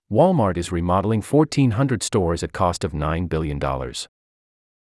Walmart is remodeling 1,400 stores at cost of $9 billion.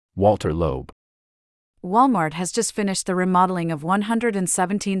 Walter Loeb. Walmart has just finished the remodeling of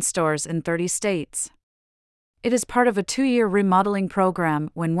 117 stores in 30 states. It is part of a 2-year remodeling program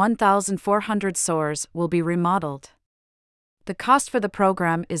when 1,400 stores will be remodeled. The cost for the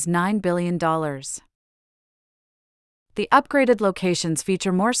program is $9 billion. The upgraded locations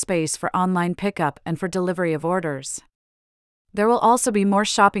feature more space for online pickup and for delivery of orders. There will also be more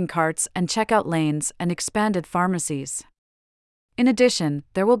shopping carts and checkout lanes and expanded pharmacies. In addition,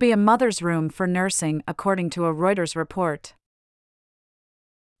 there will be a mother's room for nursing, according to a Reuters report.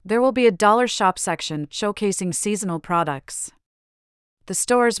 There will be a dollar shop section showcasing seasonal products. The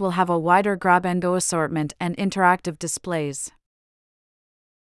stores will have a wider grab-and-go assortment and interactive displays.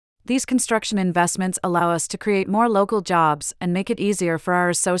 These construction investments allow us to create more local jobs and make it easier for our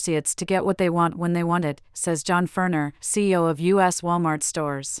associates to get what they want when they want it, says John Furner, CEO of U.S. Walmart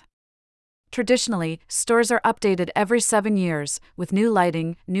stores. Traditionally, stores are updated every 7 years, with new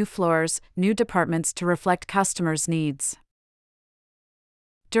lighting, new floors, new departments to reflect customers' needs.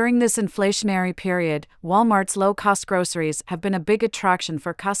 During this inflationary period, Walmart's low-cost groceries have been a big attraction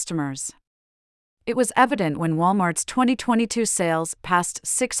for customers. It was evident when Walmart's 2022 sales passed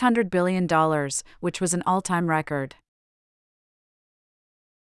 $600 billion, which was an all-time record.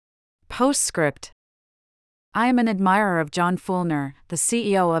 Postscript. I am an admirer of John Fulner, the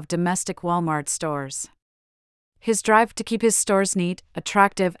CEO of domestic Walmart stores. His drive to keep his stores neat,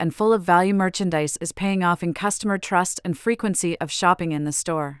 attractive, and full of value merchandise is paying off in customer trust and frequency of shopping in the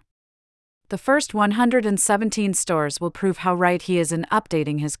store. The first 117 stores will prove how right he is in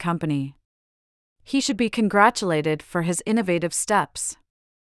updating his company. He should be congratulated for his innovative steps.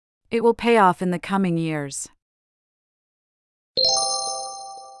 It will pay off in the coming years.